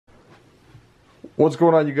What's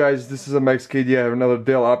going on, you guys? This is MXKD. I have another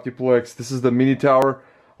Dell Optiplex. This is the mini tower.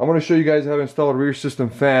 I'm going to show you guys how to install a rear system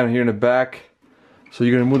fan here in the back. So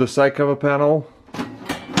you're going to move the side cover panel.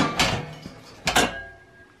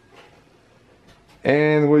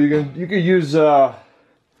 And what you can use either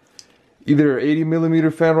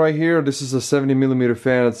 80mm fan right here. This is a 70mm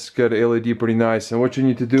fan. It's got an LED, pretty nice. And what you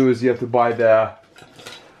need to do is you have to buy the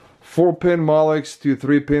 4-pin Molex to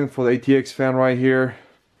 3-pin for the ATX fan right here.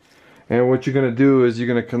 And what you're gonna do is you're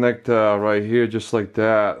gonna connect right here, just like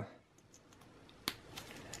that.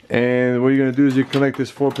 And what you're gonna do is you connect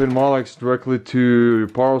this 4-pin Molex directly to your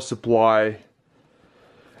power supply.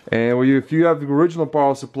 And if you have the original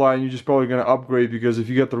power supply, you're just probably gonna upgrade, because if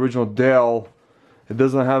you got the original Dell, it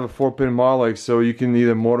doesn't have a 4-pin Molex, so you can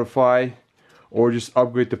either modify or just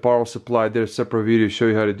upgrade the power supply. There's a separate video to show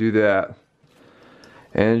you how to do that.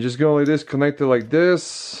 And just go like this, connect it like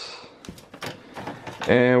this.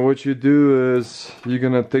 And what you do is you're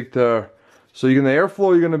gonna take the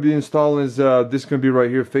airflow you're gonna be installing is this gonna be right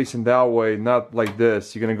here facing that way, not like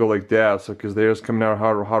this. You're gonna go like that, so because the air's coming out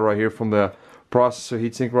hot right here from the processor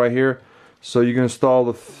heatsink right here. So you're gonna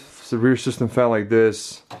install the rear system fan like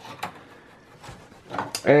this.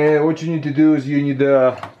 And what you need to do is you need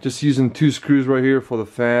just using 2 screws right here for the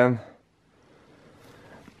fan.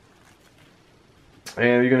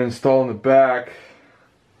 And you're gonna install in the back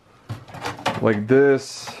like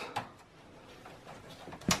this.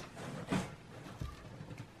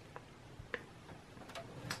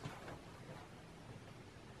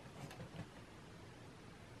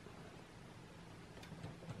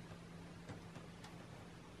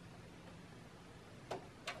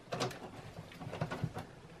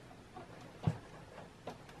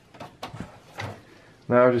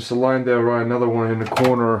 Now just align that right, another one in the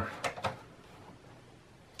corner.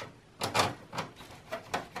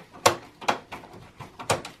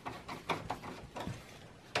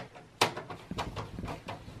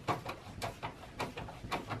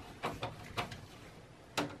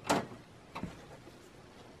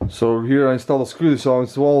 So here I install the screws. So I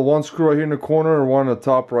install one screw right here in the corner and one on the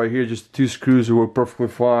top right here. Just 2 screws will work perfectly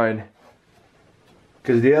fine.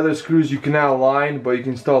 Because the other screws you cannot align, but you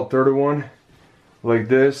can install a third one like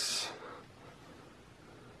this.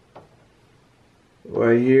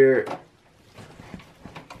 Right here.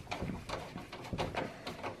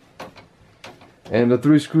 And the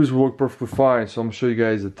 3 screws will work perfectly fine. So I'm going to show you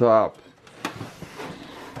guys the top.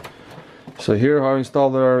 So here I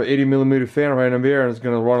installed our 80mm fan right in there, and it's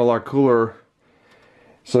going to run a lot cooler.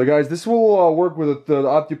 So guys, this will work with the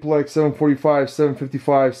Optiplex 745,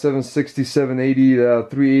 755, 760, 780,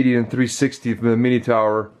 380 and 360 for the mini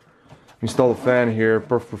tower. Install the fan here,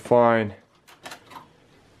 perfectly fine.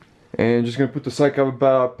 And just going to put the side cover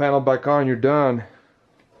panel back on, you're done.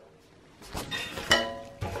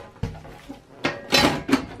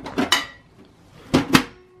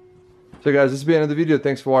 So guys, this is the end of the video.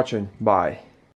 Thanks for watching. Bye.